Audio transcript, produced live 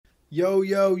Yo,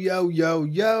 yo, yo, yo,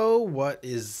 yo, what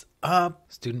is up,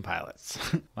 student pilots?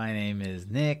 My name is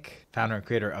Nick, founder and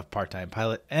creator of Part-Time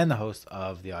Pilot and the host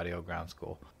of the Audio Ground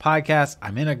School podcast.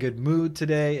 I'm in a good mood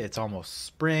today. It's almost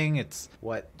spring. This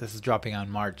is dropping on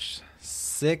March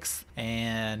 6th.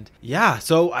 And yeah,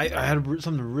 so I had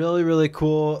something really, really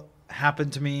cool happen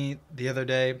to me the other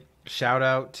day. Shout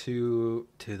out to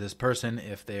this person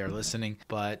if they are listening,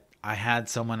 but I had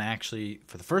someone actually,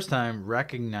 for the first time,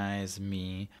 recognize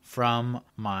me from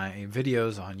my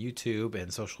videos on YouTube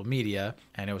and social media,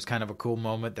 and it was kind of a cool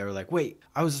moment. They were like, wait,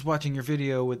 I was just watching your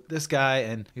video with this guy,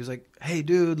 and he was like, hey,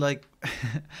 dude, like,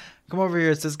 come over here.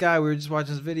 It's this guy. We were just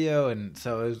watching this video, and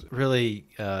so it was really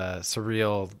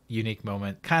surreal, unique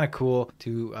moment. Kind of cool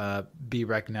to be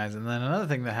recognized. And then another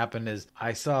thing that happened is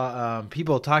I saw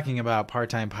people talking about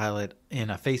Part-Time Pilot in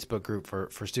a Facebook group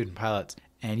for student pilots.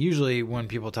 And usually when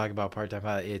people talk about Part-Time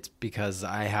Pilot, it's because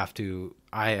I have to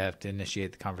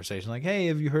initiate the conversation. Like, hey,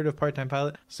 have you heard of Part-Time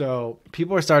Pilot? So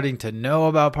people are starting to know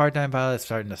about Part-Time Pilot. It's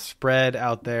starting to spread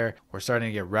out there. We're starting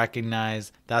to get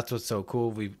recognized. That's what's so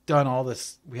cool. We've done all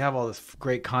this. We have all this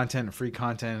great content and free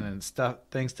content and stuff,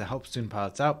 things to help student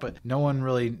pilots out, but no one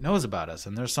really knows about us.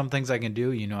 And there's some things I can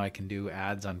do. You know, I can do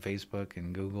ads on Facebook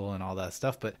and Google and all that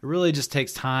stuff, but it really just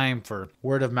takes time for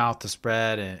word of mouth to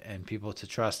spread and people to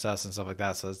trust us and stuff like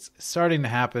that. So it's starting to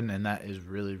happen, and that is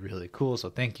really, really cool. So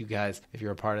thank you guys if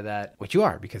you're a part of that, which you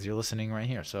are because you're listening right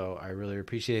here. So I really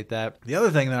appreciate that. The other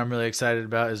thing that I'm really excited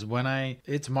about is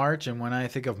it's March, and when I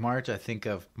think of March, I think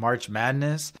of March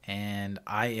Madness. And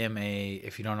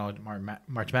if you don't know what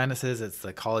March Madness is, it's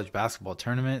the college basketball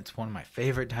tournament. It's one of my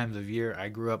favorite times of year. I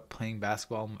grew up playing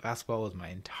basketball. Basketball was my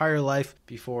entire life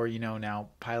before, now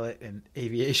pilot and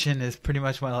aviation is pretty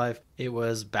much my life. It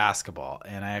was basketball.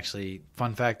 And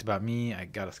fun fact about me, I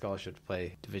got a scholarship to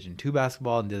play Division II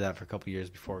basketball and did that for a couple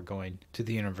years before going to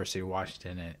the University of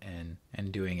Washington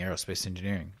and doing aerospace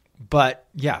engineering. But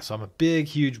yeah, so I'm a big,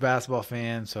 huge basketball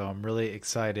fan, so I'm really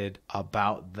excited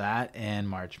about that and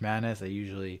March Madness. I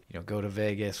usually, go to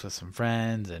Vegas with some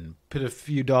friends and put a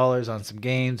few dollars on some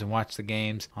games and watch the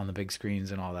games on the big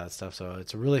screens and all that stuff. So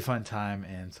it's a really fun time.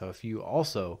 And so if you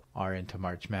also are into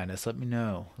March Madness, let me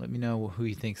know. Let me know who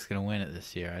you think is going to win it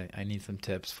this year. I need some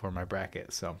tips for my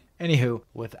bracket. So anywho,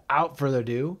 without further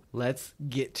ado, let's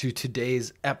get to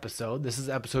today's episode. This is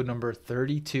episode number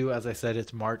 32. As I said,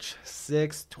 it's March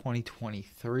 6th,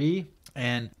 2023.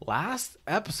 And last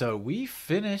episode, we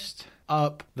finished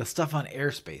up the stuff on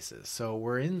airspaces. So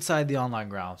we're inside the online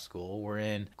ground school. We're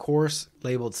in course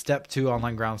labeled Step 2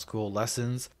 Online Ground School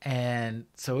Lessons. And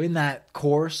so in that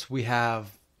course, we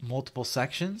have multiple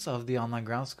sections of the online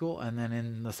ground school, and then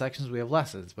in the sections we have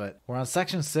lessons. But we're on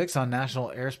section 6 on National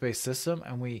Airspace System,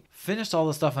 and we finished all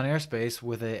the stuff on airspace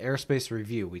with an airspace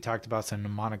review. We talked about some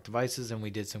mnemonic devices, and we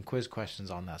did some quiz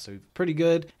questions on that. So pretty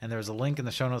good. And there's a link in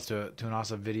the show notes to an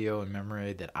awesome video and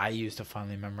memory that I used to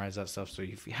finally memorize that stuff. So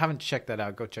if you haven't checked that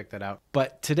out, go check that out.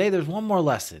 But today there's one more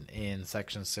lesson in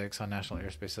section 6 on National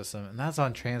Airspace System, and that's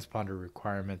on transponder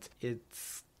requirements.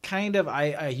 It's kind of,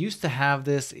 I used to have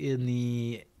this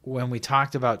when we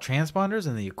talked about transponders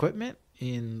and the equipment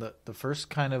in the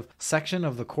first kind of section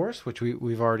of the course, which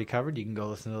we've already covered. You can go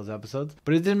listen to those episodes.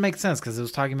 But it didn't make sense because it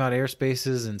was talking about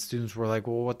airspaces, and students were like,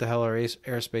 well, what the hell are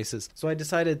airspaces? So I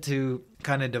decided to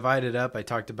kind of divide it up. I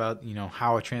talked about,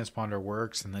 how a transponder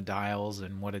works and the dials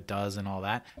and what it does and all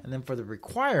that. And then for the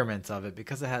requirements of it,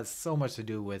 because it has so much to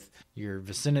do with your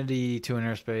vicinity to an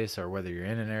airspace or whether you're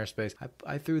in an airspace,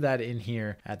 I threw that in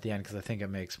here at the end because I think it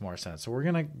makes more sense. So we're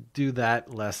going to do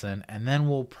that lesson, and then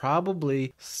we'll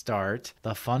probably start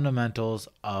the fundamentals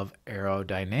of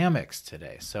aerodynamics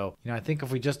today. So, I think if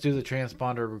we just do the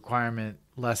transponder requirement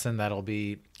lesson, that'll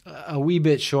be a wee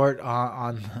bit short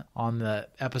on the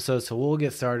episode. So we'll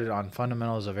get started on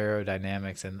fundamentals of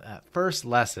aerodynamics, and that first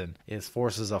lesson is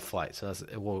forces of flight. So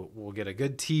we'll get a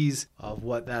good tease of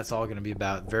what that's all going to be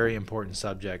about. Very important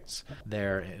subjects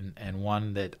there, and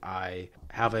one that I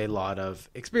have a lot of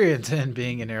experience in,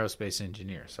 being an aerospace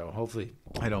engineer. So hopefully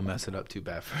I don't mess it up too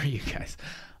bad for you guys,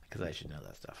 because I should know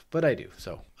that stuff, but I do.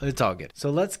 So it's all good.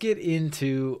 So let's get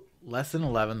into Lesson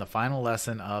 11, the final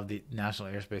lesson of the National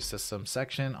Airspace System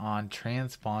section on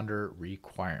transponder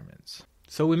requirements.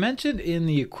 So we mentioned in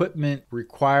the equipment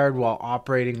required while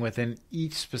operating within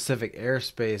each specific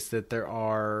airspace that there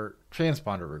are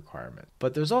transponder requirement.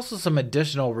 But there's also some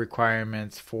additional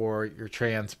requirements for your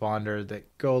transponder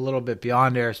that go a little bit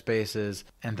beyond airspaces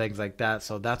and things like that.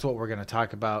 So that's what we're going to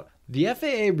talk about. The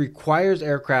FAA requires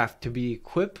aircraft to be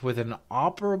equipped with an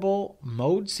operable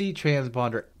Mode C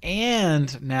transponder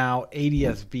and now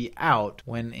ADS-B out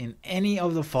when in any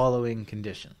of the following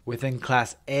conditions: within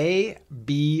Class A,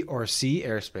 B, or C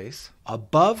airspace,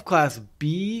 above Class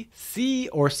B, C,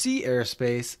 or C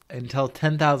airspace until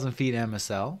 10,000 feet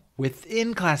MSL,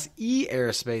 within Class E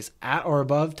airspace at or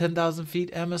above 10,000 feet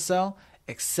MSL,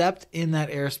 except in that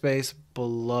airspace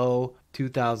below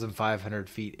 2,500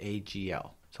 feet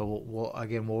AGL. So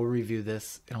we'll review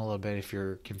this in a little bit if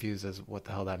you're confused as what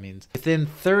the hell that means. Within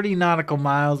 30 nautical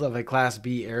miles of a Class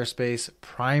B airspace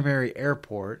primary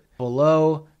airport,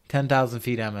 below 10,000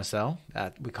 feet MSL,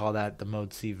 we call that the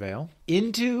Mode C veil.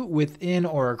 Into, within,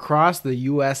 or across the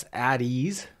U.S. at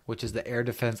ease, which is the Air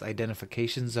Defense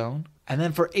Identification Zone. And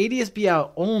then for ADS-B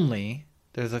out only,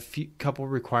 there's a couple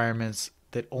requirements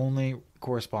that only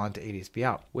correspond to ADS-B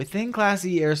out. Within Class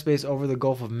E airspace over the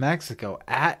Gulf of Mexico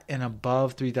at and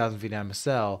above 3,000 feet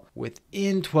MSL,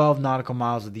 within 12 nautical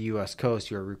miles of the U.S.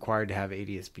 coast, you are required to have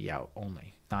ADS-B out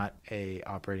only, not a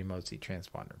operating Mode C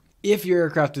transponder. If your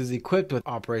aircraft is equipped with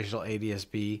operational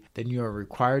ADS-B, then you are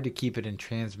required to keep it in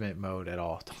transmit mode at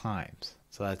all times.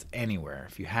 So that's anywhere.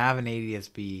 If you have an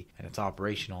ADS-B and it's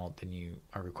operational, then you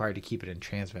are required to keep it in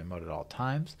transmit mode at all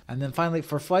times. And then finally,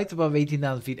 for flights above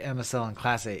 18,000 feet MSL in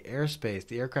Class A airspace,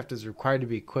 the aircraft is required to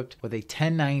be equipped with a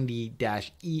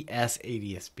 1090-ES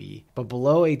ADS-B. But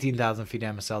below 18,000 feet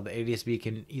MSL, the ADS-B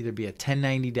can either be a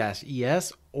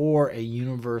 1090-ES or a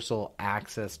Universal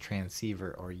Access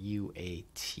Transceiver, or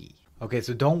UAT. Okay,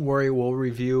 so don't worry, we'll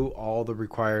review all the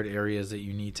required areas that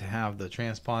you need to have the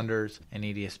transponders and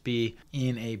ADS-B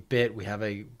in a bit. We have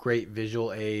a great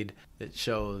visual aid that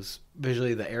shows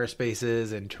visually the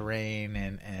airspaces and terrain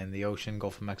and the ocean,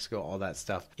 Gulf of Mexico, all that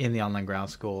stuff in the online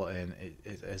ground school, and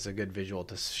it's a good visual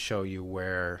to show you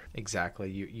where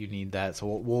exactly you need that. So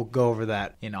we'll go over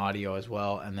that in audio as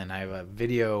well, and then I have a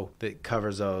video that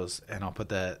covers those, and I'll put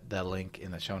that link in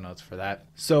the show notes for that.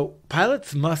 So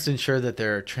pilots must ensure that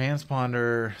their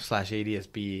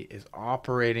transponder/ADS-B is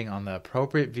operating on the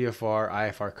appropriate VFR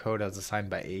IFR code as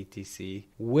assigned by ATC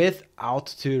with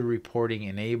altitude reporting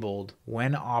enabled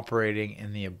when operating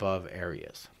in the above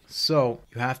areas. So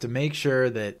you have to make sure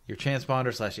that your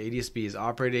transponder/ADS-B is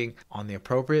operating on the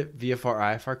appropriate VFR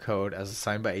IFR code as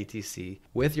assigned by ATC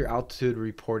with your altitude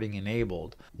reporting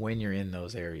enabled when you're in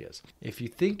those areas. If you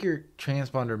think your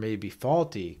transponder may be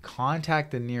faulty,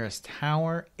 contact the nearest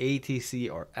tower, ATC,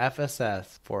 or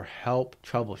FSS for help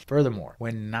troubleshooting. Furthermore,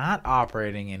 when not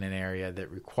operating in an area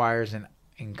that requires an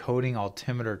encoding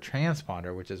altimeter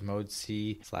transponder, which is Mode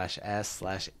C/S/ADS-B,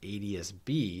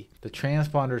 the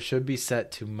transponder should be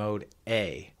set to Mode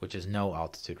A, which is no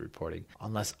altitude reporting,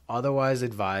 unless otherwise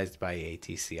advised by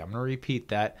ATC. I'm going to repeat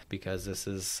that because this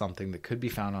is something that could be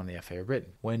found on the FAA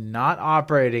written. When not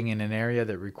operating in an area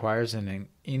that requires an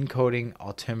encoding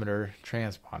altimeter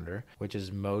transponder, which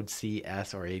is Mode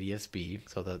CS or ADS-B,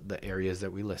 so the areas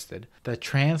that we listed, the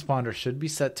transponder should be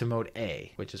set to Mode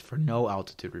A, which is for no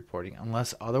altitude reporting,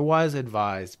 unless otherwise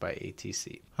advised by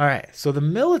ATC. All right, so the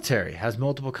military has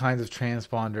multiple kinds of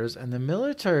transponders, and the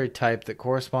military type that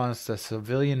corresponds to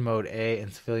civilian Mode A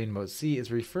and civilian Mode C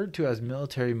is referred to as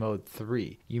military Mode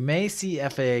 3. You may see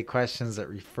FAA questions that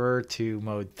refer to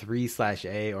Mode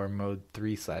 3/A or Mode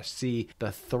 3/C.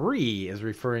 The 3 is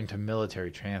referring to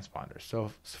military transponders.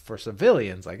 So for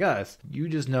civilians like us, you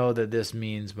just know that this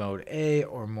means Mode A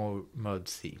or Mode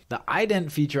C. The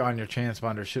ident feature on your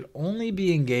transponder should only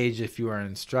be engaged if you are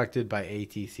instructed by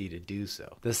ATC to do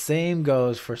so. The same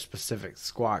goes for specific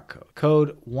squawk code.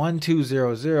 Code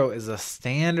 1200 is a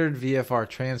standard VFR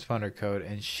transponder code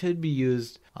and should be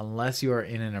used unless you are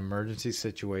in an emergency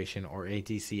situation or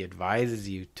ATC advises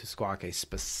you to squawk a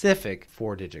specific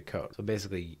 4-digit code. So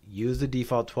basically, use the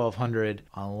default 1200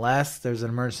 unless there's an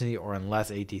emergency or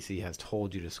unless ATC has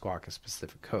told you to squawk a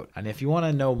specific code. And if you want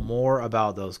to know more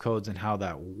about those codes and how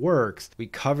that works, we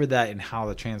covered that in how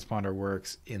the transponder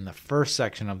works in the first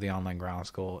section of the online ground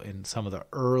school in some of the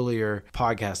earlier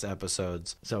podcast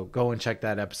episodes. So go and check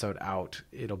that episode out.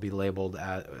 It'll be labeled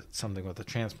as something with a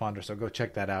transponder. So go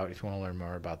check that out if you want to learn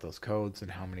more about those codes and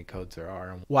how many codes there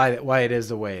are and why it is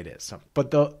the way it is.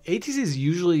 But the ATC is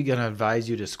usually going to advise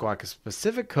you to squawk a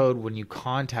specific code when you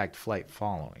contact flight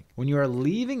following. When you are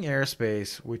leaving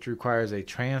airspace, which requires a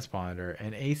transponder,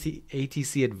 and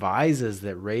ATC advises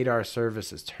that radar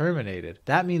service is terminated,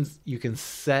 that means you can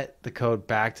set the code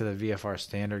back to the VFR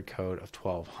standard code of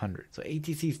 1200. So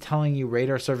ATC is telling you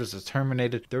radar service is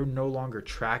terminated. They're no longer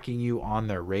tracking you on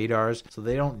their radars, so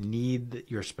they don't need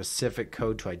your specific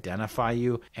code to identify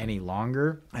you any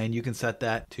longer. And you can set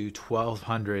that to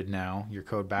 1200 now, your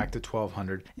code back to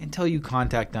 1200 until you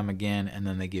contact them again, and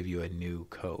then they give you a new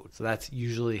code. So that's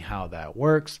usually how that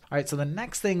works. All right, so the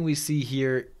next thing we see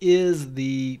here is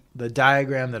the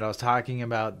diagram that I was talking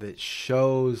about that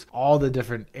shows all the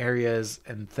different areas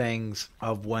and things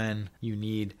of when you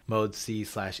need mode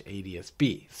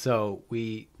C/ADSB. So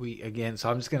we again, so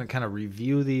I'm just going to kind of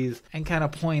review these and kind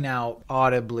of point out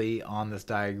audibly on this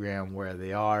diagram where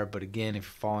they are. But again, if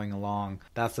you're following along,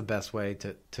 that's the best way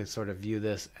to sort of view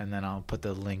this, and then I'll put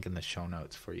the link in the show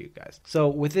notes for you guys. So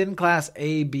within class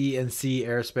A, B, and C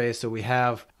airspace, so we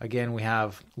have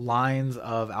lines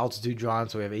of altitude drawn.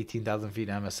 So we have 18,000 feet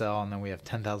MSL, and then we have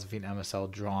 10,000 feet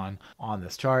MSL drawn on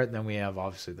this chart. Then we have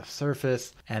obviously the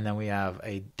surface, and then we have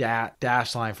a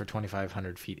dash line for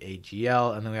 2,500 feet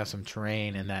AGL, and then we have some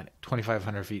terrain, and that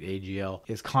 2,500 feet AGL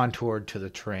is contoured to the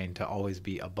terrain to always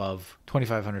be above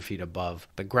 2,500 feet above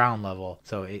the ground level.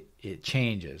 So it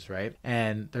changes, right?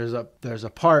 And there's a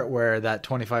part where that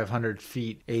 2,500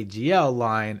 feet AGL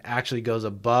line actually goes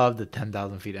above the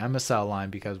 10,000 feet MSL line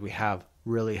because we have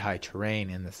really high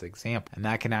terrain in this example, and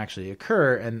that can actually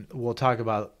occur, and we'll talk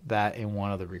about that in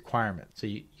one of the requirements. So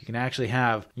you can actually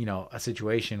have a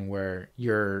situation where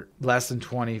you're less than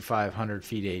 2,500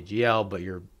 feet AGL, but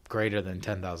you're greater than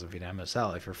 10,000 feet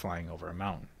MSL if you're flying over a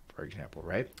mountain, for example,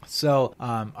 right? So,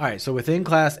 all right, so within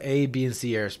class A, B, and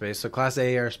C airspace, so class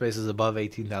A airspace is above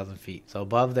 18,000 feet. So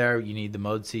above there, you need the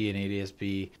mode C and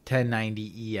ADSB.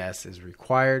 1090 ES is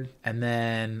required. And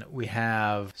then we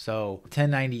have,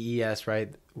 1090 ES,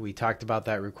 right? We talked about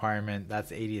that requirement. That's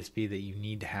the ADSB that you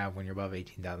need to have when you're above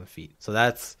 18,000 feet. So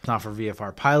that's not for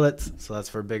VFR pilots. So that's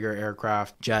for bigger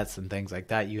aircraft, jets, and things like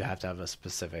that. You have to have a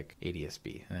specific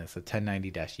ADSB, and it's a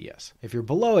 1090-ES. If you're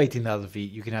below 18,000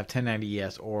 feet, you can have 1090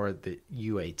 ES or the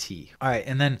UAT. All right,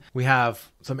 and then we have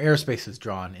some airspaces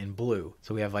drawn in blue.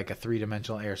 So we have like a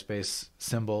three-dimensional airspace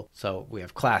symbol. So we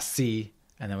have class C,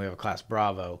 and then we have a class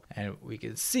Bravo, and we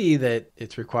can see that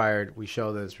it's required. We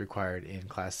show that it's required in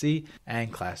class C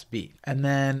and class B. And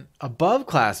then above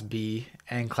class B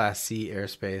and class C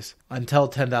airspace until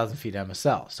 10,000 feet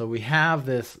MSL. So we have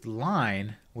this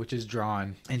line which is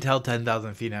drawn until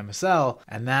 10,000 feet MSL,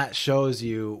 and that shows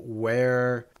you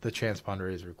where the transponder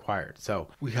is required. So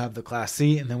we have the class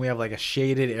C, and then we have like a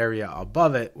shaded area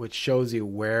above it, which shows you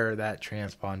where that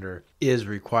transponder is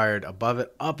required above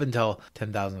it up until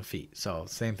 10,000 feet. So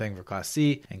same thing for class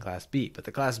C and class B. But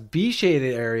the class B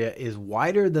shaded area is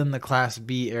wider than the class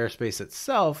B airspace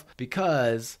itself,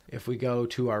 because if we go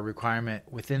to our requirement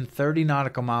within 30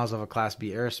 nautical miles of a class B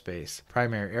airspace,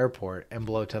 primary airport, and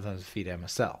below 10,000 feet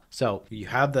MSL. So you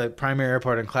have the primary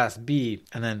airport in class B,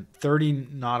 and then 30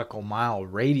 nautical mile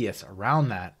radius around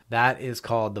that. That is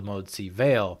called the mode C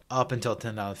veil up until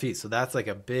 10,000 feet. So that's like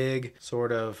a big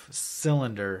sort of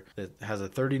cylinder that has a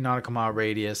 30 nautical mile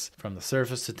radius from the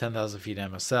surface to 10,000 feet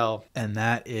MSL. And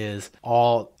that is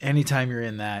all, anytime you're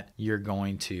in that, you're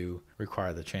going to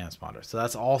require the transponder. So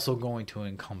that's also going to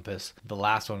encompass the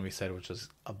last one we said, which was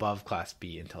above class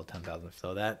B until 10,000.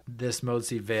 So that this mode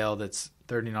C veil that's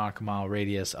 30 nautical mile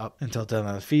radius up until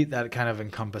 10,000 feet, that kind of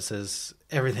encompasses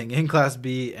everything in class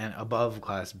B and above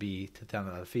class B to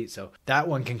 10,000 feet. So that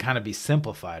one can kind of be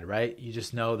simplified, right? You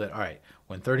just know that, all right,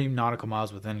 when 30 nautical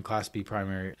miles within class B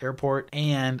primary airport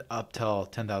and up till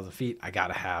 10,000 feet, I got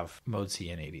to have mode C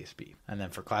and ADSB. And then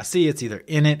for class C, it's either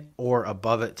in it or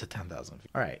above it to 10,000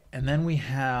 feet. All right. And then we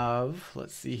have,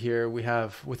 let's see here, we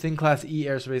have within class E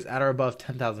airspace at or above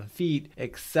 10,000 feet,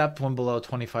 except when below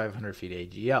 2,500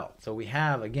 feet AGL. So we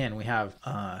have, again, we have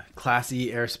class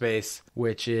E airspace,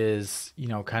 which is,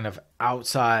 kind of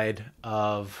outside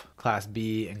of class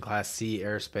B and class C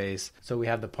airspace. So we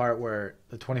have the part where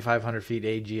the 2,500 feet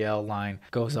AGL line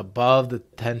goes above the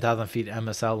 10,000 feet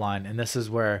MSL line. And this is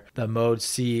where the mode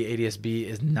C ADSB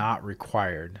is not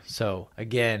required. So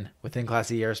again, within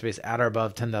class E airspace at or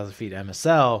above 10,000 feet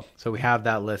MSL. So we have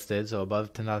that listed. So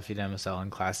above 10,000 feet MSL in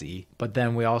class E. But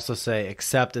then we also say,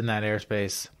 except in that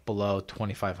airspace below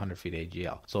 2,500 feet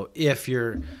AGL. So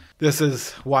this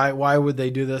is why would they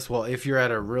do this? Well, if you're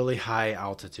at a really high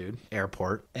altitude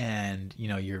airport and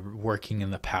you're working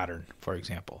in the pattern, for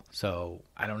example. So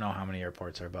I don't know how many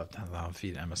airports are above 10,000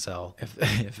 feet MSL,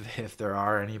 if there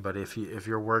are any, but if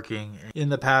you're working in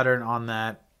the pattern on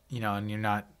that, and you're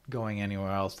not going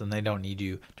anywhere else, then they don't need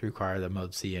you to require the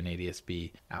Mode C and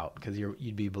ADS-B out, because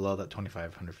you'd be below that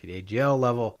 2,500 feet AGL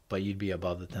level, but you'd be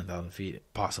above the 10,000 feet,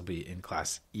 possibly in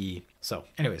Class E. So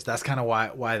anyways, that's kind of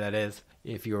why that is,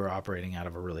 if you were operating out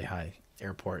of a really high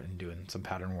airport and doing some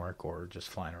pattern work or just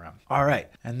flying around. All right.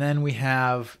 And then we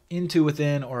have into,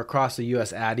 within, or across the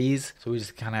U.S. at ease. So we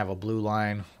just kind of have a blue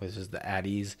line, which is the at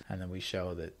ease. And then we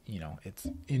show that, it's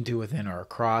into, within, or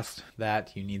across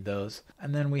that. You need those.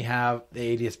 And then we have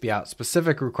the ADS-B out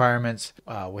specific requirements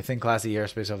within Class E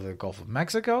airspace over the Gulf of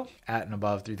Mexico at and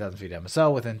above 3,000 feet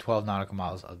MSL within 12 nautical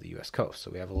miles of the U.S. coast.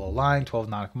 So we have a little line, 12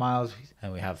 nautical miles,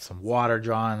 and we have some water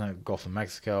drawn in the Gulf of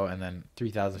Mexico, and then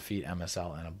 3,000 feet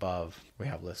MSL and above. We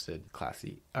have listed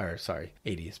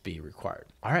ADS-B required.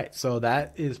 All right, so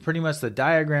that is pretty much the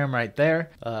diagram right there.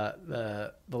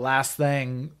 The last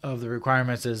thing of the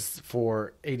requirements is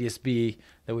for ADS-B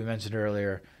that we mentioned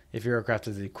earlier. If your aircraft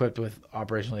is equipped with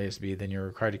operational ADS-B, then you're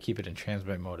required to keep it in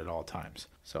transmit mode at all times.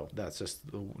 So that's just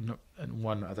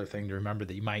one other thing to remember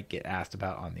that you might get asked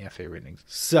about on the FAA ratings.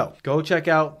 So go check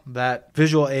out that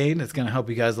visual aid. It's going to help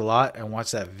you guys a lot, and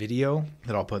watch that video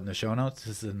that I'll put in the show notes.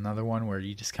 This is another one where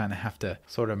you just kind of have to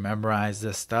sort of memorize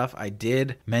this stuff. I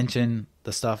did mention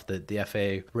the stuff that the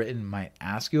FAA written might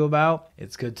ask you about.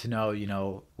 It's good to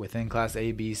know, within Class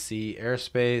A, B, C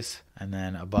airspace, and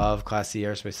then above Class C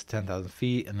airspace at 10,000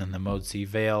 feet, and then the Mode C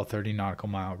veil, 30 nautical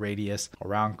mile radius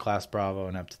around Class Bravo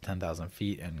and up to 10,000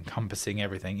 feet, and encompassing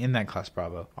everything in that Class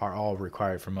Bravo are all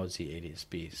required for Mode C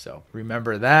ADS-B. So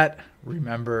remember that.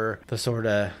 Remember the sort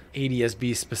of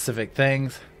ADS-B specific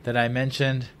things that I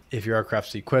mentioned. If your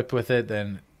aircraft's equipped with it,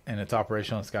 then and it's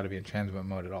operational, it's got to be in transmit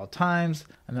mode at all times.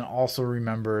 And then also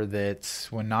remember that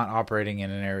when not operating in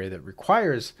an area that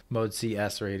requires Mode C,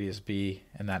 S, or ADS-B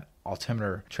and that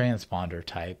altimeter transponder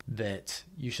type, that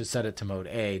you should set it to Mode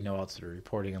A, no altitude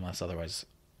reporting unless otherwise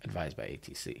advised by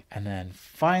ATC. And then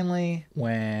finally,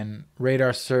 when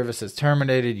radar service is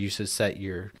terminated, you should set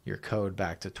your code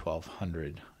back to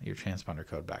 1200, your transponder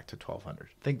code back to 1200.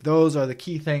 I think those are the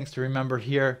key things to remember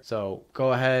here. So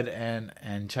go ahead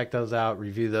and check those out,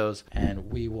 review those,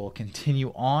 and we will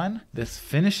continue on. This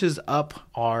finishes up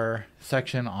our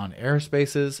section on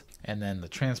airspaces, and then the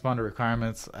transponder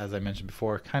requirements, as I mentioned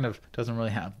before, kind of doesn't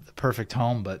really have the perfect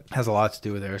home, but has a lot to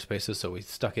do with airspaces, so we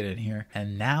stuck it in here.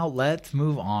 And now let's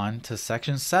move on to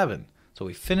section 7. So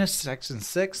we finished section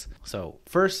 6. So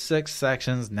first 6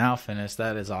 sections now finished.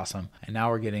 That is awesome. And now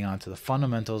we're getting on to the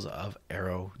fundamentals of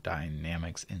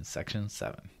aerodynamics in section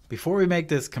 7. Before we make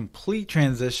this complete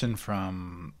transition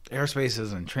from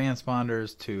airspaces and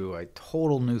transponders to a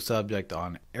total new subject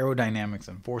on aerodynamics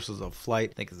and forces of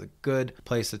flight, I think it's a good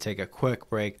place to take a quick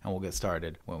break, and we'll get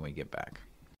started when we get back.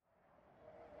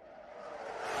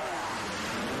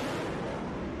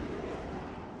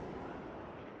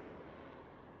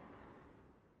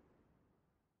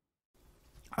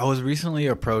 I was recently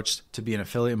approached to be an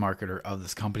affiliate marketer of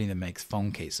this company that makes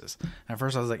phone cases. And at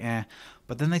first I was like,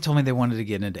 but then they told me they wanted to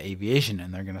get into aviation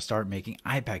and they're going to start making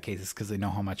iPad cases because they know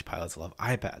how much pilots love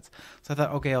iPads. So I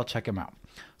thought, okay, I'll check them out.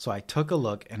 So I took a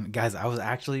look, and guys, I was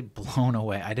actually blown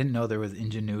away. I didn't know there was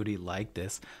ingenuity like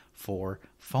this for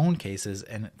phone cases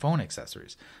and phone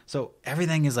accessories. So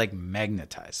everything is like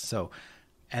magnetized.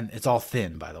 And it's all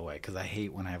thin, by the way, because I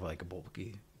hate when I have like a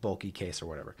bulky case or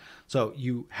whatever. So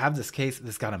you have this case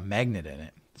that's got a magnet in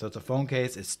it. So it's a phone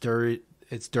case. It's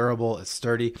durable. It's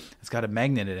sturdy. It's got a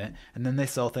magnet in it. And then they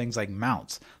sell things like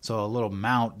mounts. So a little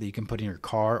mount that you can put in your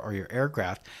car or your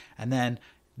aircraft. And then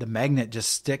the magnet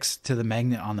just sticks to the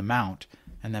magnet on the mount.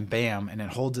 And then bam, and it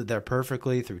holds it there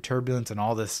perfectly through turbulence and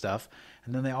all this stuff.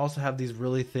 And then they also have these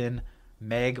really thin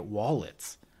mag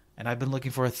wallets. And I've been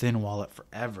looking for a thin wallet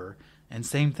forever. And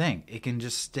same thing. It can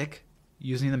just stick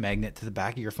using the magnet to the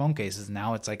back of your phone cases.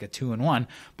 Now it's like a 2-in-1,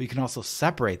 but you can also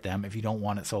separate them if you don't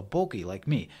want it so bulky like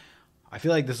me. I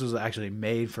feel like this was actually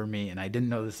made for me, and I didn't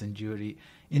know this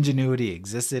ingenuity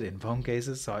existed in phone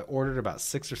cases. So I ordered about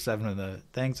 6 or 7 of the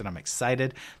things, and I'm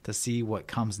excited to see what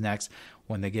comes next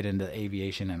when they get into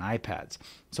aviation and iPads.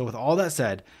 So with all that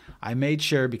said, I made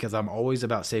sure, because I'm always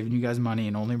about saving you guys money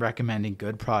and only recommending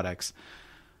good products,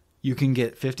 you can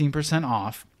get 15%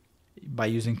 off by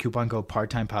using coupon code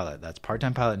Part-Time Pilot. That's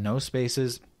Part-Time Pilot, no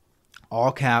spaces,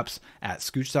 all caps, at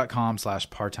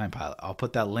scooch.com/parttimepilot. I'll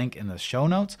put that link in the show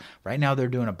notes. Right now they're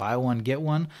doing a buy one, get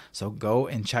one. So go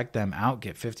and check them out.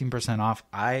 Get 15% off.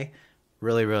 I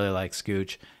really, really like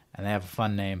Scooch, and they have a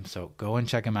fun name. So go and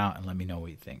check them out and let me know what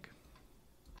you think.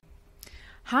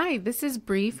 Hi, this is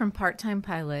Bree from Part-Time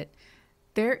Pilot.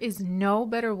 There is no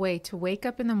better way to wake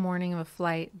up in the morning of a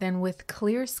flight than with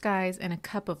clear skies and a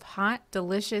cup of hot,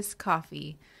 delicious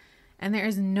coffee. And there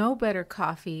is no better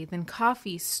coffee than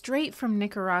coffee straight from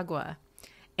Nicaragua.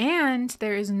 And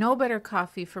there is no better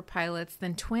coffee for pilots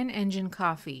than twin engine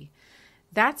coffee.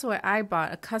 That's why I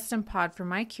bought a custom pod for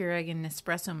my Keurig and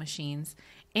Nespresso machines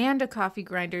and a coffee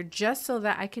grinder just so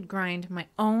that I could grind my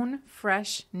own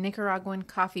fresh Nicaraguan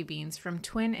coffee beans from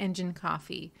twin engine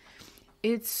coffee.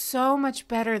 It's so much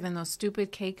better than those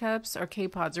stupid K-Cups or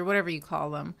K-Pods or whatever you call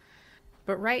them.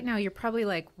 But right now you're probably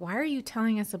like, why are you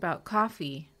telling us about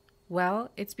coffee?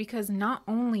 Well, it's because not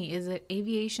only is it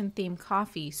aviation-themed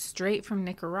coffee straight from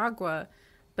Nicaragua,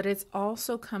 but it's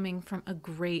also coming from a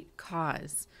great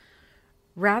cause.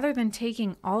 Rather than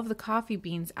taking all of the coffee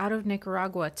beans out of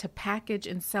Nicaragua to package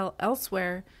and sell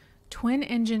elsewhere, Twin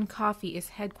Engine Coffee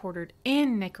is headquartered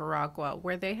in Nicaragua,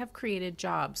 where they have created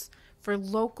jobs for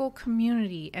local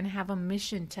community and have a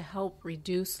mission to help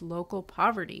reduce local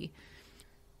poverty.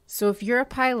 So if you're a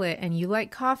pilot and you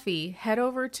like coffee, head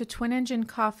over to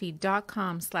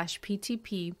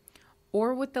twinenginecoffee.com/PTP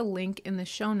or with the link in the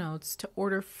show notes to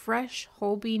order fresh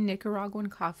whole bean Nicaraguan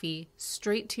coffee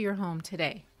straight to your home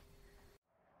today.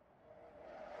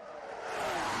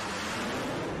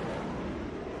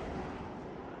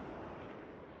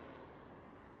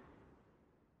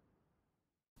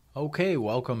 Okay,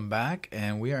 welcome back,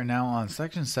 and we are now on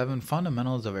Section 7,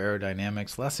 Fundamentals of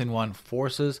Aerodynamics, Lesson 1,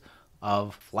 Forces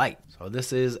of Flight. So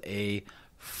this is a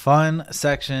fun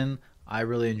section. I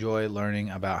really enjoy learning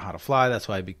about how to fly. That's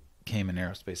why I became an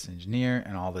aerospace engineer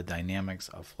and all the dynamics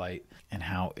of flight and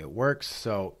how it works.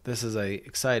 So this is a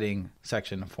exciting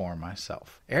section for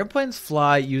myself. Airplanes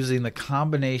fly using the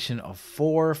combination of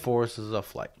 4 forces of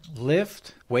flight: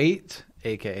 lift, weight,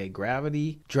 aka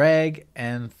gravity, drag,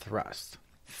 and thrust.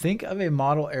 Think of a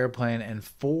model airplane and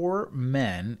 4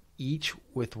 men, each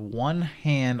with one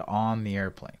hand on the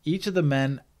airplane. Each of the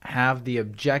men have the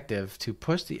objective to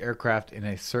push the aircraft in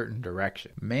a certain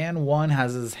direction. Man 1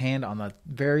 has his hand on the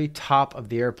very top of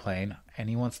the airplane and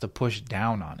he wants to push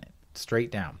down on it,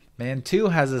 straight down. Man 2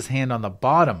 has his hand on the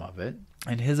bottom of it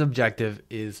and his objective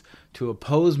is to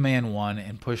oppose Man 1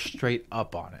 and push straight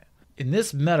up on it. In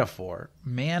this metaphor,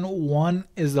 Man 1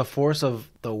 is the force of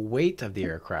the weight of the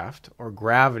aircraft, or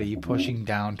gravity pushing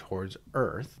down towards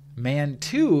Earth. Man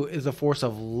 2 is the force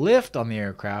of lift on the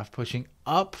aircraft pushing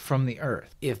up from the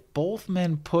Earth. If both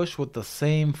men push with the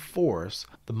same force,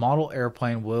 the model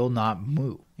airplane will not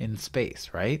move in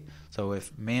space, right? So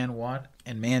if Man 1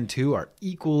 and Man 2 are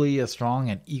equally as strong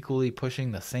and equally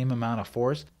pushing the same amount of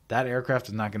force, that aircraft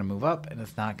is not going to move up and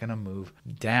it's not going to move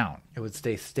down. It would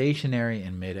stay stationary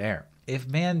in midair. If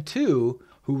Man 2,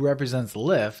 who represents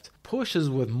lift, pushes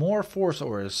with more force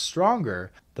or is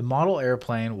stronger, the model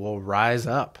airplane will rise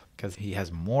up because he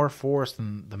has more force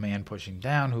than the man pushing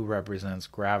down, who represents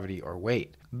gravity or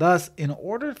weight. Thus, in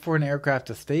order for an aircraft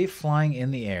to stay flying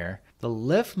in the air, the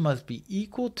lift must be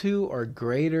equal to or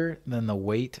greater than the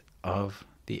weight of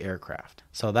the aircraft.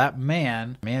 So that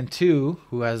Man 2,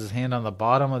 who has his hand on the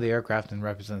bottom of the aircraft and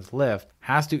represents lift,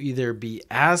 has to either be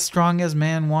as strong as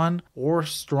Man 1 or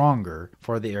stronger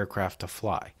for the aircraft to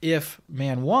fly. If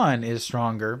Man 1 is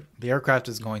stronger, the aircraft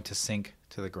is going to sink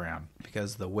to the ground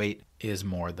because the weight is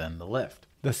more than the lift.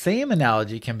 The same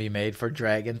analogy can be made for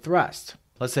drag and thrust.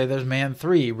 Let's say there's Man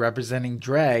 3 representing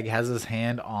drag, has his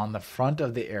hand on the front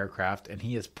of the aircraft and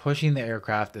he is pushing the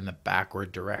aircraft in the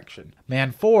backward direction.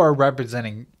 Man 4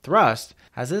 representing thrust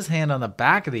has his hand on the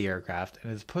back of the aircraft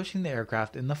and is pushing the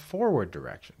aircraft in the forward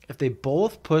direction. If they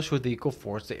both push with equal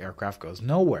force, the aircraft goes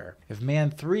nowhere. If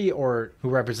Man 3, or who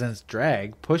represents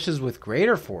drag, pushes with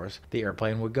greater force, the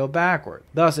airplane would go backward.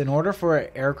 Thus, in order for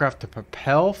an aircraft to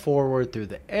propel forward through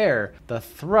the air, the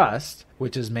thrust,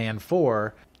 which is Man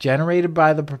 4, generated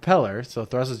by the propeller, so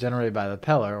thrust is generated by the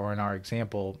propeller, or in our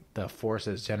example, the force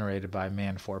is generated by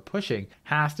Man 4 pushing,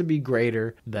 has to be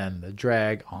greater than the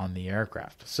drag on the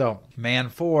aircraft. So Man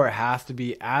 4 has to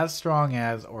be as strong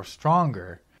as or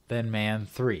stronger than Man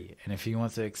 3. And if he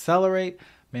wants to accelerate,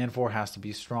 Man 4 has to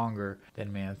be stronger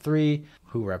than Man 3,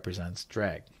 who represents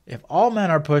drag. If all men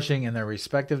are pushing in their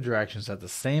respective directions at the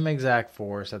same exact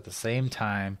force at the same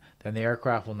time, then the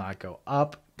aircraft will not go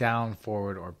up, down,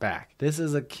 forward, or back. This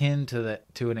is akin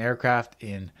to an aircraft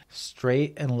in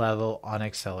straight and level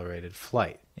unaccelerated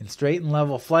flight. In straight and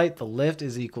level flight, the lift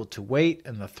is equal to weight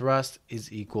and the thrust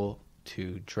is equal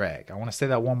to drag. I want to say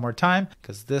that one more time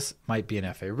because this might be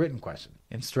an FA written question.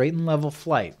 In straight and level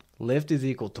flight, lift is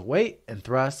equal to weight and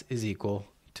thrust is equal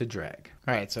to drag.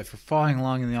 All right, so if you're following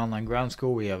along in the online ground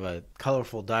school, we have a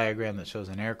colorful diagram that shows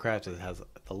an aircraft that has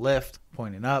the lift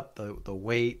pointing up, the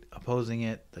weight opposing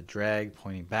it, the drag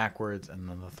pointing backwards, and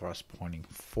then the thrust pointing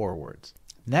forwards.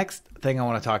 Next thing I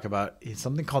want to talk about is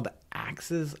something called the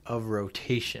axis of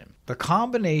rotation. The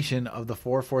combination of the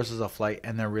four forces of flight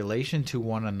and their relation to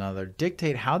one another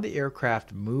dictate how the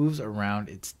aircraft moves around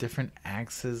its different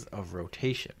axes of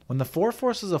rotation. When the four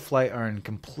forces of flight are in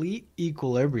complete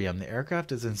equilibrium, the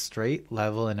aircraft is in straight,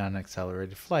 level, and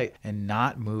unaccelerated flight and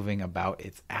not moving about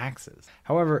its axis.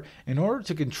 However, in order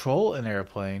to control an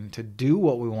airplane to do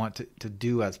what we want to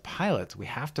do as pilots, we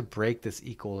have to break this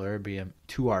equilibrium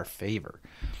to our favor.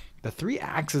 The three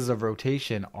axes of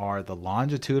rotation are the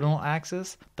longitudinal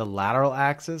axis, the lateral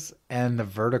axis, and the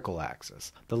vertical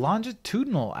axis. The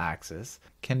longitudinal axis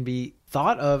can be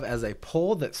thought of as a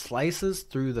pole that slices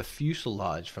through the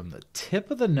fuselage from the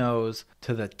tip of the nose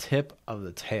to the tip of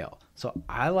the tail. So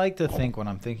I like to think, when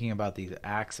I'm thinking about these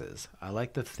axes, I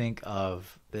like to think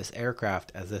of this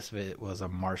aircraft as if it was a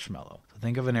marshmallow. So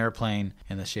think of an airplane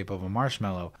in the shape of a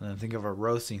marshmallow, and then think of a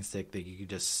roasting stick that you could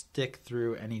just stick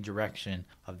through any direction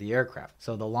of the aircraft.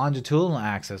 So the longitudinal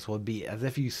axis would be as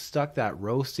if you stuck that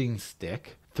roasting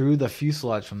stick through the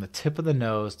fuselage from the tip of the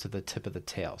nose to the tip of the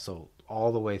tail. So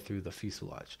all the way through the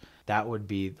fuselage. That would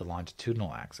be the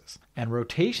longitudinal axis. And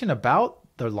rotation about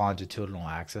the longitudinal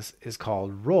axis is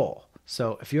called roll.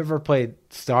 So if you ever played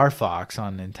Star Fox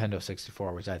on Nintendo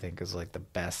 64, which I think is like the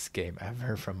best game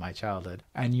ever from my childhood,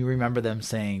 and you remember them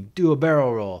saying, do a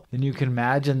barrel roll, then you can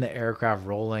imagine the aircraft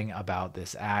rolling about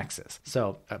this axis.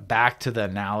 So back to the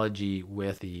analogy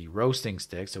with the roasting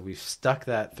stick. So we've stuck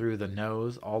that through the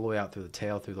nose, all the way out through the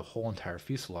tail, through the whole entire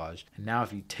fuselage. And now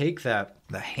if you take the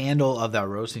handle of that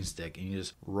roasting stick and you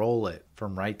just roll it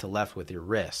from right to left with your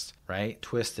wrist, right?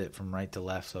 Twist it from right to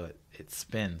left so it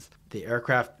spins. The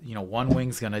aircraft, one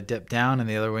wing's going to dip down and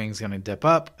the other wing's going to dip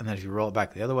up. And then if you roll it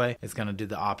back the other way, it's going to do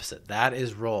the opposite. That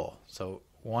is roll. So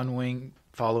one wing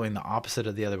following the opposite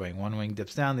of the other wing. One wing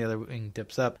dips down, the other wing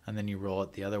dips up, and then you roll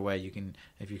it the other way.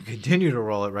 If you continue to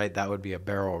roll it right, that would be a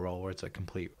barrel roll where it's a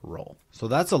complete roll. So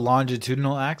that's a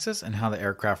longitudinal axis and how the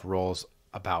aircraft rolls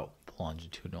about the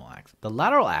longitudinal axis. The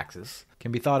lateral axis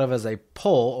can be thought of as a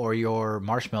pole or your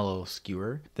marshmallow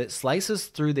skewer that slices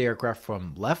through the aircraft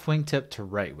from left wingtip to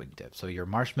right wingtip. So your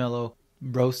marshmallow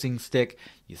roasting stick,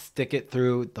 you stick it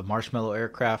through the marshmallow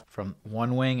aircraft from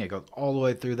one wing, it goes all the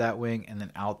way through that wing and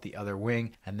then out the other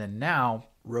wing. And then now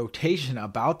rotation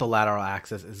about the lateral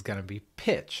axis is going to be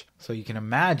pitch. So you can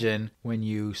imagine when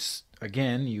you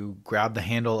grab the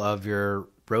handle of your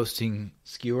roasting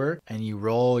skewer and you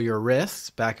roll your wrists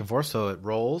back and forth so it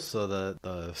rolls, so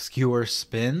the skewer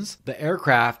spins. The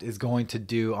aircraft is going to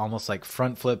do almost like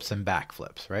front flips and back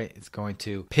flips, right? It's going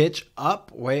to pitch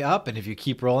up, way up, and if you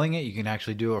keep rolling it, you can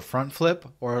actually do a front flip,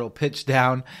 or it'll pitch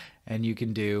down and you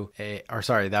can do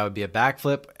that would be a back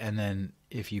flip, and then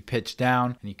if you pitch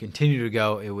down and you continue to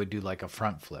go, it would do like a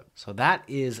front flip. So that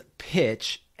is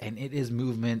pitch, and it is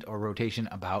movement or rotation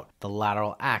about the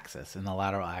lateral axis. And the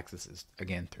lateral axis is,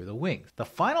 again, through the wings. The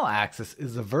final axis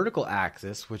is the vertical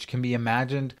axis, which can be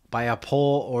imagined by a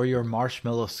pole or your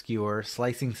marshmallow skewer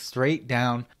slicing straight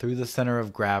down through the center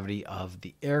of gravity of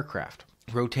the aircraft.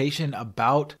 Rotation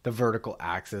about the vertical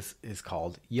axis is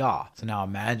called yaw. So now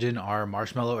imagine our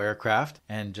marshmallow aircraft,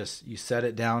 and you set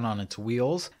it down on its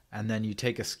wheels, and then you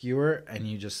take a skewer and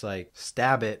you just like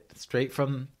stab it straight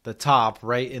from the top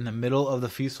right in the middle of the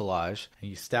fuselage, and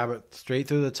you stab it straight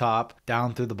through the top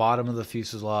down through the bottom of the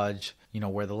fuselage,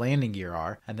 where the landing gear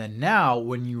are. And then now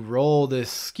when you roll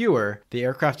this skewer, the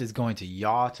aircraft is going to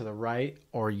yaw to the right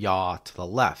or yaw to the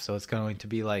left. So it's going to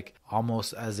be like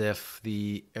almost as if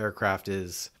the aircraft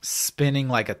is spinning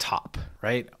like a top,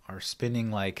 right? Or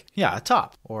spinning like, a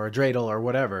top or a dreidel or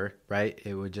whatever, right?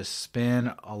 It would just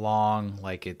spin along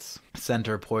like its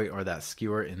center point or that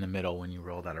skewer in the middle when you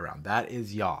roll that around. That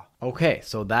is yaw. Okay,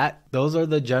 so those are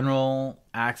the general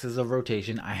axes of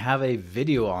rotation. I have a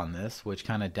video on this which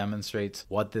kind of demonstrates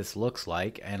what this looks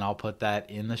like, and I'll put that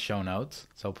in the show notes.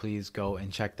 So please go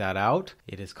and check that out.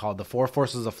 It is called The Four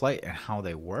Forces of Flight and How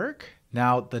They Work.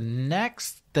 Now, the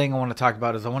next thing I want to talk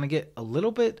about is I want to get a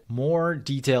little bit more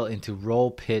detail into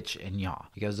roll, pitch, and yaw,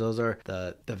 because those are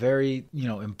the very,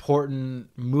 important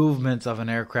movements of an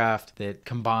aircraft that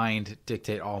combined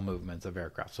dictate all movements of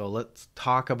aircraft. So let's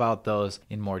talk about those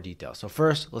in more detail. So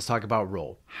first, let's talk about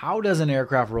roll. How does an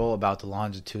aircraft roll about the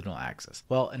longitudinal axis?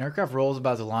 Well, an aircraft rolls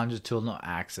about the longitudinal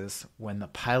axis when the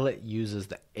pilot uses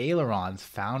the ailerons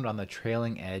found on the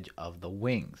trailing edge of the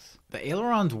wings. The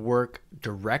ailerons work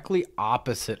directly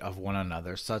opposite of one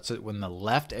another, such that when the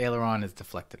left aileron is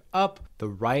deflected up, the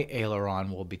right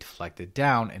aileron will be deflected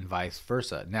down and vice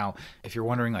versa. Now, if you're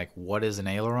wondering like what is an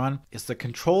aileron, it's the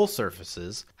control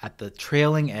surfaces at the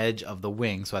trailing edge of the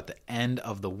wing. So at the end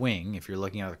of the wing, if you're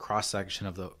looking at the cross section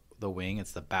of the wing,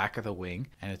 it's the back of the wing,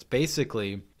 and it's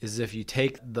basically is if you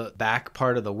take the back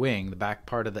part of the wing, the back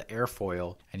part of the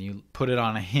airfoil, and you put it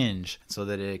on a hinge so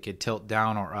that it could tilt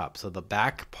down or up. So the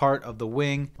back part of the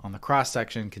wing on the cross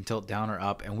section can tilt down or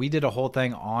up, and we did a whole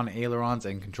thing on ailerons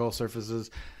and control surfaces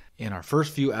in our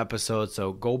first few episodes,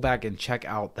 so go back and check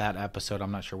out that episode.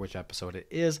 I'm not sure which episode it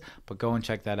is, but go and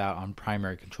check that out on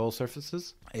primary control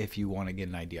surfaces if you want to get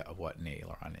an idea of what an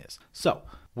aileron is. So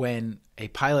when a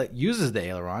pilot uses the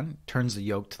aileron, turns the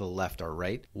yoke to the left or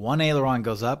right, one aileron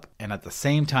goes up and at the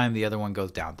same time the other one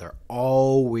goes down. They're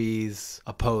always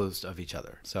opposed of each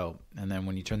other. So, and then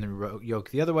when you turn the yoke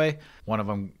the other way, one of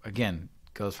them again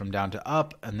goes from down to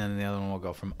up, and then the other one will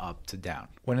go from up to down.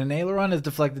 When an aileron is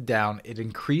deflected down, it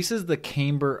increases the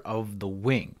camber of the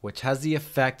wing, which has the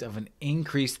effect of an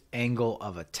increased angle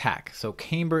of attack. So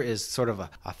camber is sort of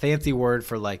a fancy word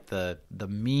for like the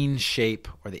mean shape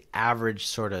or the average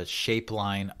sort of shape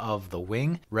line of the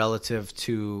wing relative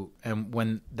to, and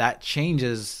when that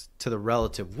changes to the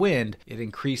relative wind, it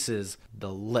increases the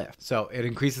lift. So it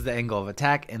increases the angle of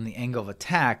attack, and the angle of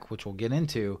attack, which we'll get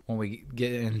into when we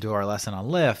get into our lesson on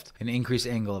lift, an increased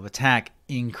angle of attack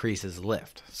increases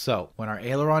lift. So when our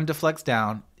aileron deflects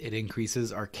down, it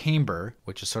increases our camber,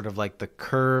 which is sort of like the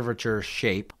curvature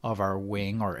shape of our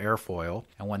wing or airfoil.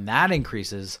 And when that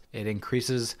increases, it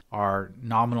increases our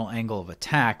nominal angle of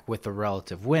attack with the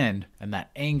relative wind. And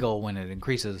that angle, when it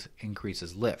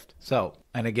increases lift. So,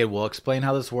 and again, we'll explain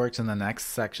how this works in the next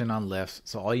section on lift.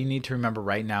 So all you need to remember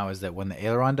right now is that when the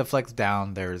aileron deflects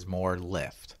down, there is more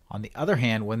lift. On the other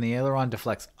hand, when the aileron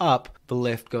deflects up, the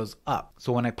lift goes up.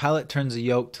 So when a pilot turns the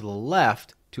yoke to the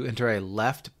left to enter a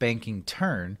left banking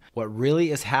turn, what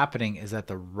really is happening is that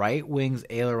the right wing's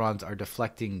ailerons are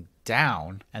deflecting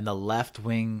down and the left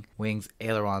wing's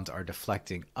ailerons are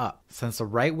deflecting up. Since the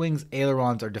right wing's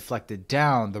ailerons are deflected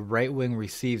down, the right wing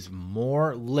receives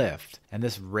more lift, and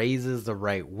this raises the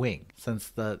right wing. Since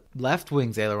the left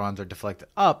wing's ailerons are deflected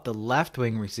up, the left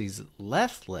wing receives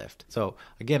less lift. So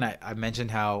again, I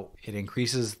mentioned how it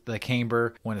increases the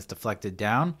camber when it's deflected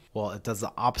down. Well, it does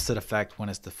the opposite effect when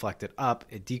it's deflected up.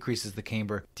 It decreases the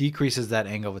camber, decreases that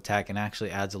angle of attack, and actually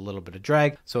adds a little bit of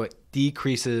drag. So it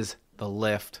decreases the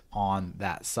lift on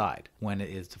that side when it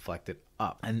is deflected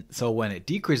up. And so when it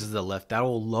decreases the lift, that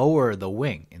will lower the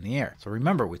wing in the air. So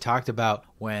remember, we talked about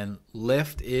when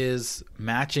lift is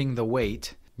matching the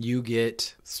weight, you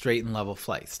get straight and level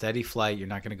flight, steady flight. You're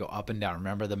not going to go up and down.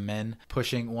 Remember the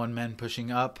one man pushing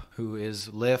up, who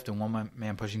is lift, and one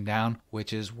man pushing down,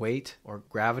 which is weight or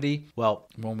gravity. Well,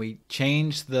 when we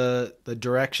change the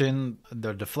direction,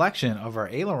 the deflection of our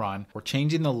aileron, we're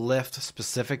changing the lift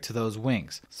specific to those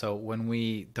wings. So when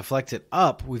we deflect it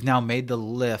up, we've now made the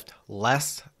lift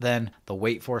less than the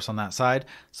weight force on that side,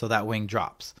 so that wing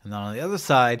drops. And then on the other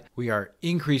side, we are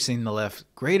increasing the lift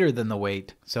greater than the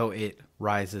weight, so it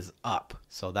rises up.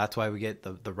 So that's why we get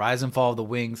the rise and fall of the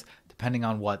wings depending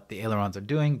on what the ailerons are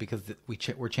doing, because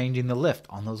we're changing the lift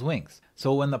on those wings.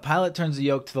 So when the pilot turns the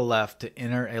yoke to the left to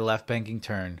enter a left banking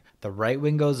turn, the right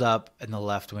wing goes up and the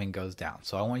left wing goes down.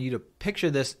 So I want you to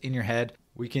picture this in your head.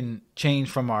 We can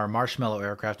change from our marshmallow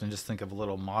aircraft and just think of a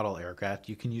little model aircraft.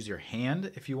 You can use your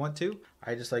hand if you want to.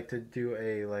 I just like to do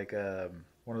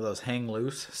one of those hang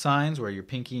loose signs where your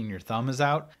pinky and your thumb is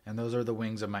out, and those are the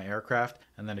wings of my aircraft.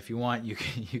 And then if you want, you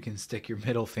can stick your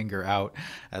middle finger out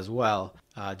as well.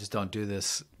 Just don't do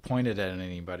this pointed at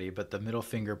anybody, but the middle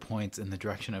finger points in the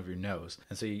direction of your nose.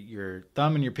 And so your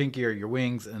thumb and your pinky are your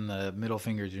wings, and the middle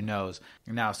finger is your nose.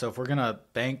 Now, so if we're gonna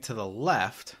bank to the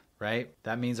left, right?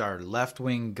 That means our left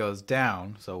wing goes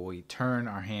down. So we turn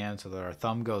our hand so that our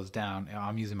thumb goes down.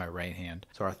 I'm using my right hand.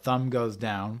 So our thumb goes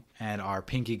down and our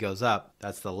pinky goes up.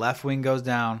 That's the left wing goes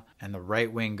down and the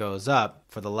right wing goes up.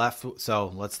 For the left,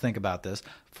 so let's think about this.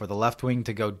 For the left wing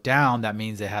to go down, that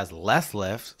means it has less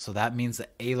lift. So that means the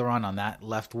aileron on that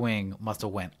left wing must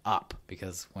have went up,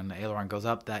 because when the aileron goes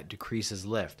up, that decreases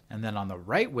lift. And then on the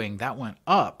right wing, that went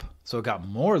up, so it got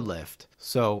more lift.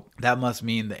 So that must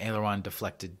mean the aileron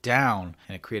deflected down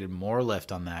and it created more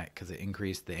lift on that because it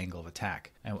increased the angle of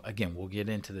attack. And again, we'll get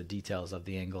into the details of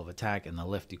the angle of attack and the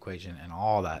lift equation and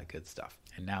all that good stuff.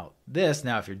 And now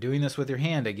if you're doing this with your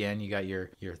hand, again, you got your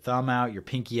thumb out, your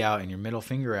pinky out, and your middle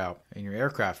finger out in your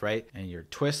aircraft, right? And you're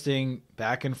twisting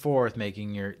back and forth,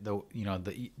 making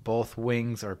both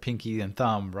wings or pinky and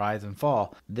thumb rise and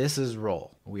fall. This is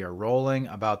roll. We are rolling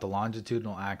about the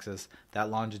longitudinal axis. That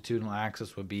longitudinal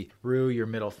axis would be through your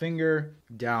middle finger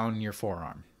down your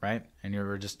forearm, right? And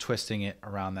you're just twisting it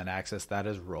around that axis. That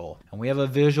is roll. And we have a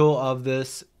visual of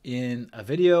this in a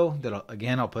video that,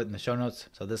 I'll put in the show notes.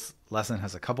 So this lesson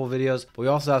has a couple videos, but we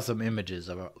also have some images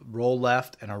of a roll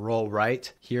left and a roll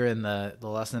right here in the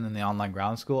lesson in the online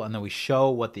ground school. And then we show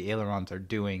what the ailerons are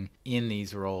doing in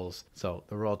these rolls. So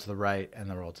the roll to the right and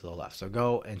the roll to the left. So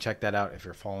go and check that out if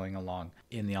you're following along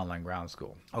in the online ground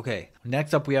school. Okay,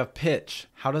 next up we have pitch.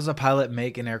 How does a pilot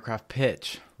make an aircraft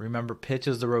pitch? Remember, pitch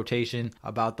is the rotation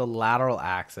about the lateral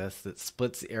axis that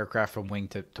splits the aircraft from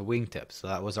wingtip to wingtip. So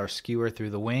that was our skewer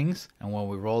through the wings. And when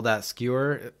we roll that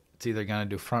skewer, it's either going to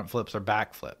do front flips or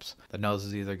back flips. The nose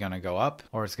is either going to go up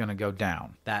or it's going to go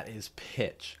down. That is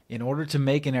pitch. In order to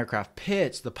make an aircraft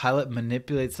pitch, the pilot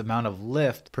manipulates the amount of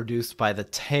lift produced by the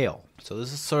tail. So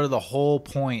this is sort of the whole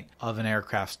point of an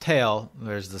aircraft's tail.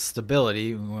 There's the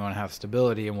stability. We want to have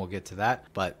stability, and we'll get to that.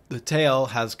 But the tail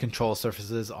has control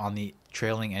surfaces on the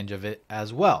trailing edge of it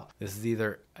as well. This is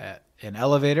either an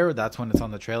elevator, that's when it's on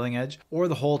the trailing edge, or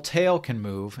the whole tail can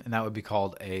move, and that would be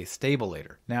called a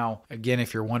stabilator. Now, again,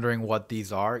 if you're wondering what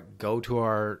these are, go to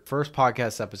our first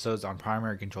podcast episodes on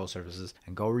primary control surfaces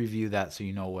and go review that so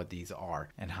you know what these are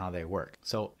and how they work.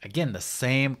 So again, the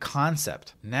same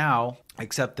concept now,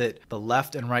 except that the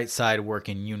left and right side work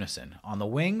in unison. On the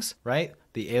wings, right?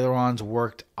 The ailerons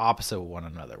worked opposite one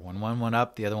another. When one went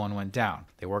up, the other one went down.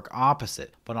 They work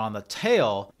opposite. But on the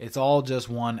tail, it's all just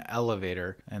one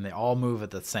elevator, and they all move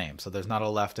at the same. So there's not a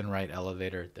left and right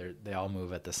elevator. They all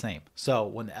move at the same. So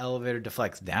when the elevator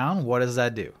deflects down, what does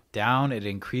that do? Down, it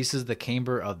increases the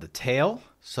camber of the tail.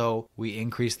 So we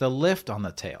increase the lift on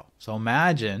the tail. So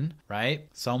imagine, right,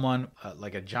 someone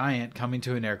like a giant coming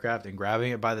to an aircraft and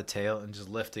grabbing it by the tail and just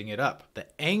lifting it up. The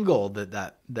angle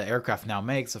that the aircraft now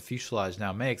makes, the fuselage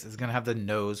now makes, is going to have the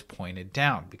nose pointed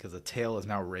down because the tail is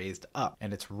now raised up.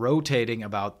 And it's rotating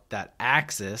about that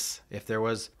axis. If there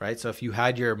was, right, so if you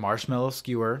had your marshmallow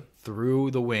skewer through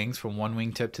the wings from one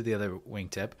wingtip to the other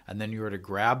wingtip, and then you were to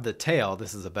grab the tail,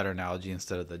 this is a better analogy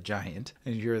instead of the giant,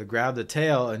 and you were to grab the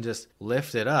tail and just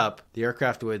lift it up, the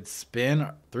aircraft would spin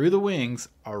through the wings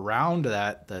around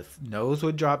that, the nose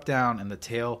would drop down and the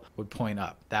tail would point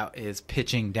up. That is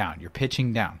pitching down. You're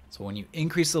pitching down. So when you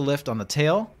increase the lift on the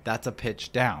tail, that's a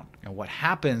pitch down. And what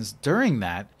happens during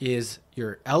that is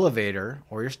your elevator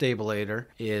or your stabilator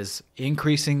is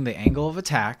increasing the angle of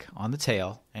attack on the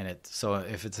tail. And so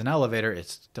if it's an elevator,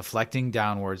 it's deflecting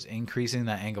downwards, increasing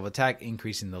that angle of attack,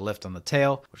 increasing the lift on the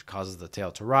tail, which causes the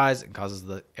tail to rise and causes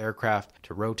the aircraft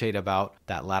to rotate about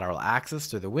that lateral axis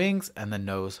through the wings and the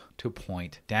nose to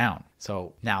point down.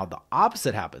 So now the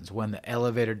opposite happens when the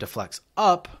elevator deflects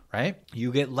up, right?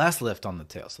 You get less lift on the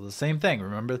tail. So the same thing.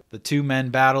 Remember the two men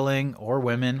battling, or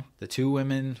women, the two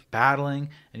women battling,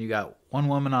 and you got one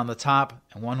woman on the top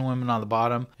and one woman on the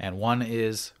bottom, and one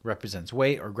represents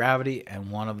weight or gravity,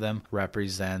 and one of them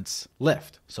represents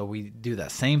lift. So we do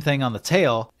that same thing on the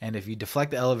tail, and if you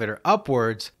deflect the elevator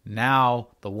upwards, now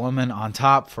the woman on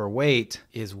top for weight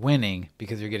is winning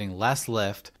because you're getting less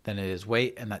lift than it is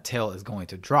weight, and that tail is going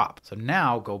to drop. So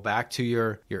now go back to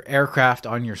your aircraft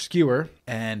on your skewer,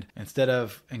 and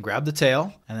grab the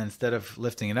tail, and then instead of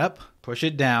lifting it up, push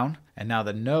it down, and now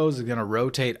the nose is going to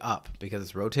rotate up because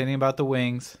it's rotating about the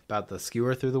wings, about the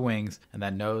skewer through the wings, and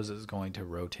that nose is going to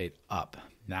rotate up.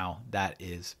 Now that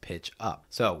is pitch up.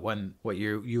 So what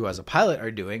you as a pilot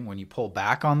are doing, when you pull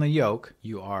back on the yoke,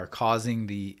 you are causing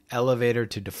the elevator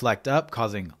to deflect up,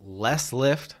 causing less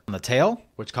lift on the tail,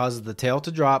 which causes the tail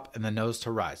to drop and the nose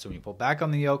to rise. So when you pull back on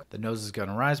the yoke, the nose is going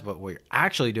to rise, but what you're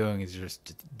actually doing is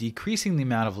just decreasing the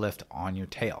amount of lift on your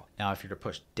tail. Now, if you're to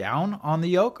push down on the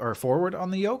yoke or forward on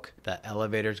the yoke, that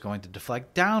elevator is going to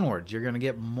deflect downwards. You're going to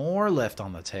get more lift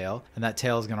on the tail, and that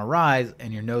tail is going to rise,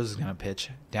 and your nose is going to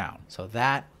pitch down. So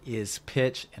that is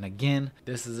pitch. And again,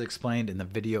 this is explained in the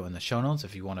video in the show notes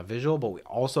if you want a visual, but we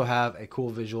also have a cool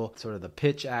visual, sort of the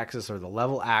pitch axis or the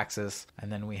level axis.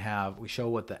 And then we show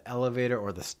what the elevator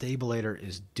or the stabilator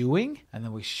is doing. And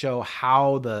then we show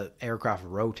how the aircraft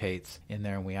rotates in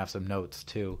there. And we have some notes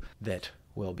too that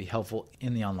will be helpful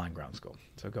in the online ground school.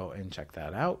 So go and check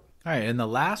that out. All right, and the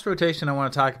last rotation I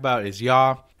want to talk about is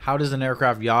yaw. How does an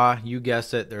aircraft yaw? You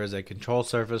guessed it. There is a control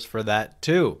surface for that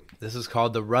too. This is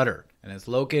called the rudder, and it's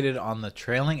located on the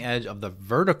trailing edge of the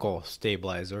vertical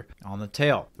stabilizer on the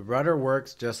tail. The rudder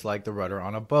works just like the rudder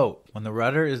on a boat. When the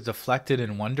rudder is deflected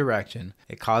in one direction,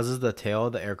 it causes the tail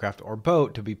of the aircraft or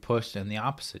boat to be pushed in the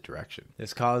opposite direction.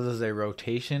 This causes a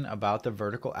rotation about the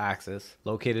vertical axis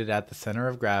located at the center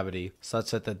of gravity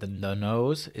such that the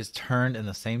nose is turned in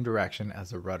the same direction as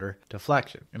the rudder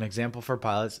deflection. An example for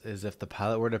pilots is if the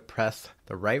pilot were to press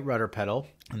the right rudder pedal.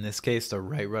 In this case, the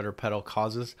right rudder pedal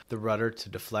causes the rudder to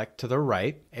deflect to the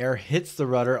right. Air hits the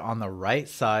rudder on the right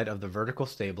side of the vertical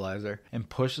stabilizer and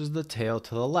pushes the tail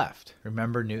to the left.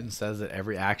 Remember, Newton says that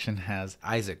every action has,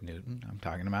 Isaac Newton, I'm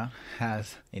talking about,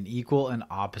 has an equal and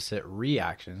opposite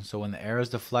reaction. So when the air is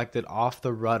deflected off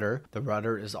the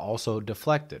rudder is also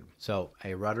deflected. So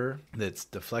a rudder that's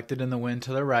deflected in the wind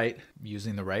to the right,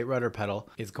 using the right rudder pedal,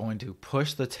 is going to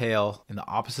push the tail in the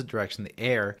opposite direction. The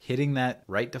air hitting that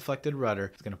right deflected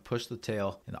rudder is going to push the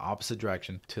tail in the opposite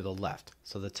direction to the left.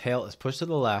 So the tail is pushed to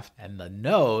the left and the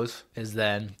nose is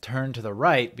then turned to the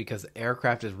right because the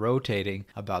aircraft is rotating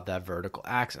about that vertical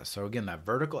axis. So again, that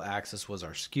vertical axis was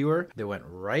our skewer. They went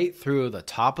right through the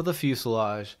top of the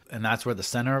fuselage, and that's where the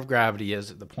center of gravity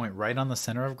is, the point right on the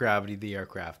center of gravity of the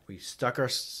aircraft. We stuck our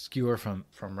skewer from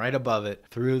right above it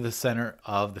through the center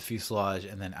of the fuselage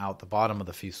and then out the bottom of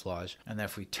the fuselage. And then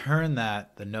if we turn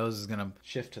that, the nose is going to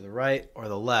shift to the right or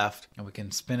the left, and we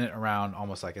can spin it around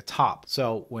almost like a top.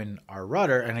 So when our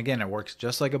rudder, and again, it works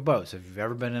just like a boat. So if you've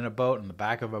ever been in a boat, in the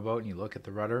back of a boat, and you look at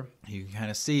the rudder, you can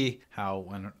kind of see how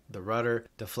when the rudder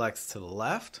deflects to the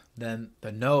left, then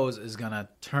the nose is going to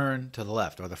turn to the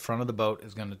left, or the front of the boat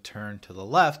is going to turn to the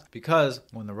left, because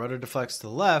when the rudder deflects to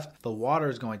the left, the water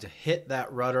is going to hit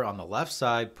that rudder on the left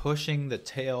side, pushing the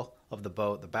tail of the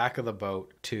boat, the back of the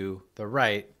boat, to the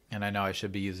right. And I know I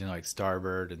should be using like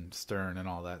starboard and stern and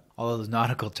all that, all those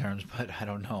nautical terms, but I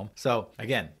don't know them. So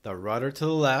again, the rudder to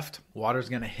the left, water's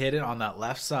going to hit it on that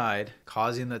left side,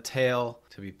 causing the tail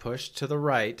to be pushed to the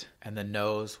right, and the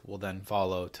nose will then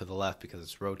follow to the left because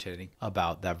it's rotating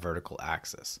about that vertical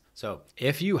axis. So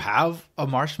if you have a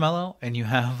marshmallow and you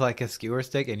have like a skewer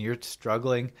stick and you're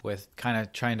struggling with kind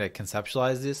of trying to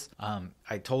conceptualize this,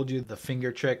 I told you the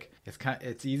finger trick.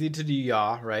 It's easy to do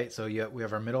yaw, right? So we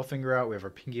have our middle finger out, we have our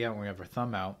pinky out, and we have our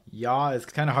thumb out. Yaw is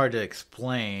kind of hard to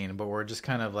explain, but we're just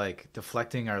kind of like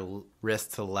deflecting our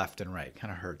wrist to left and right.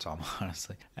 Kind of hurts,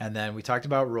 honestly. And then we talked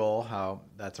about roll, how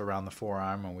that's around the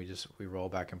forearm and we roll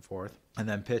back and forth. And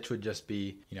then pitch would just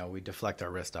be, we deflect our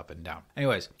wrist up and down.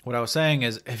 Anyways, what I was saying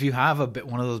is if you have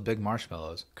one of those big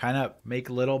marshmallows, kind of make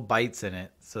little bites in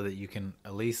it so that you can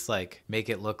at least like make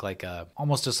it look like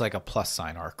almost just like a plus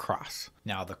sign or a cross.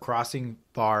 Now the crossing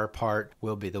bar part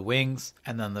will be the wings,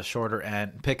 and then the shorter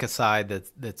end, pick a side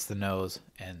that's the nose,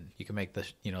 and you can make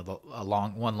a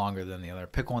long one longer than the other.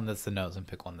 Pick one that's the nose and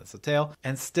pick one that's the tail,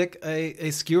 and stick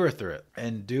a skewer through it,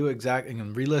 and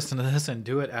and re-listen to this and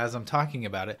do it as I'm talking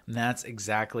about it. And that's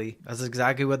exactly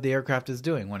what the aircraft is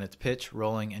doing when it's pitch,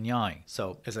 rolling, and yawing.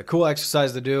 So it's a cool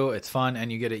exercise to do. It's fun,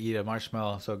 and you get to eat a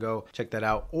marshmallow. So go check that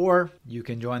out, or you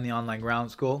can join the online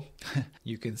ground school.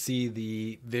 You can see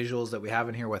the visuals that we have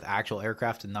in here with actual aircraft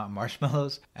and not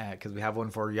marshmallows, because we have one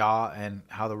for yaw and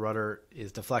how the rudder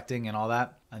is deflecting and all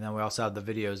that. And then we also have the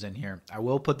videos in here. I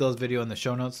will put those videos in the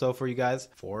show notes though for you guys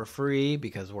for free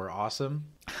because we're awesome.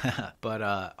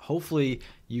 But hopefully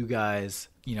you guys,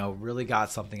 really got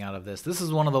something out of this. This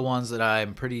is one of the ones that I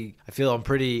feel I'm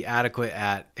pretty adequate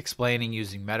at explaining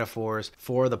using metaphors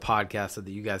for the podcast so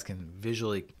that you guys can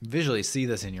visually see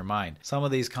this in your mind. Some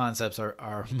of these concepts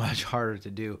are much harder to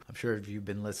do. I'm sure if you've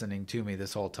been listening to me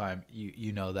this whole time,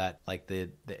 you know that, like the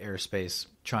airspace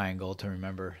triangle to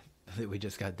remember that we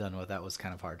just got done with. That was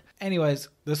kind of hard. Anyways,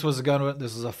 this was a good one.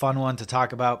 This was a fun one to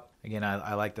talk about. Again,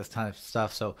 I like this kind of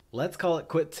stuff. So let's call it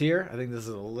quits here. I think this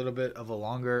is a little bit of a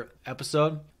longer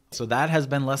episode. So that has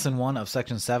been lesson 1 of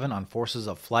section 7 on forces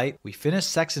of flight. We finished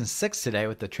section 6 today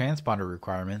with the transponder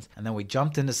requirements, and then we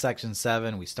jumped into section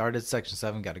 7. We started section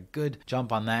 7, got a good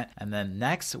jump on that. And then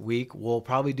next week, we'll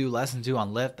probably do lesson 2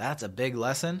 on lift. That's a big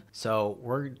lesson. So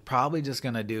we're probably just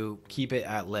going to keep it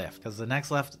at lift, because the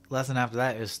next lesson after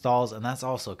that is stalls, and that's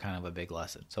also kind of a big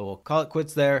lesson. So we'll call it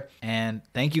quits there. And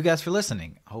thank you guys for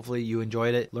listening. Hopefully you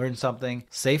enjoyed it, learned something.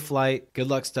 Safe flight, good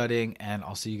luck studying, and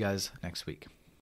I'll see you guys next week.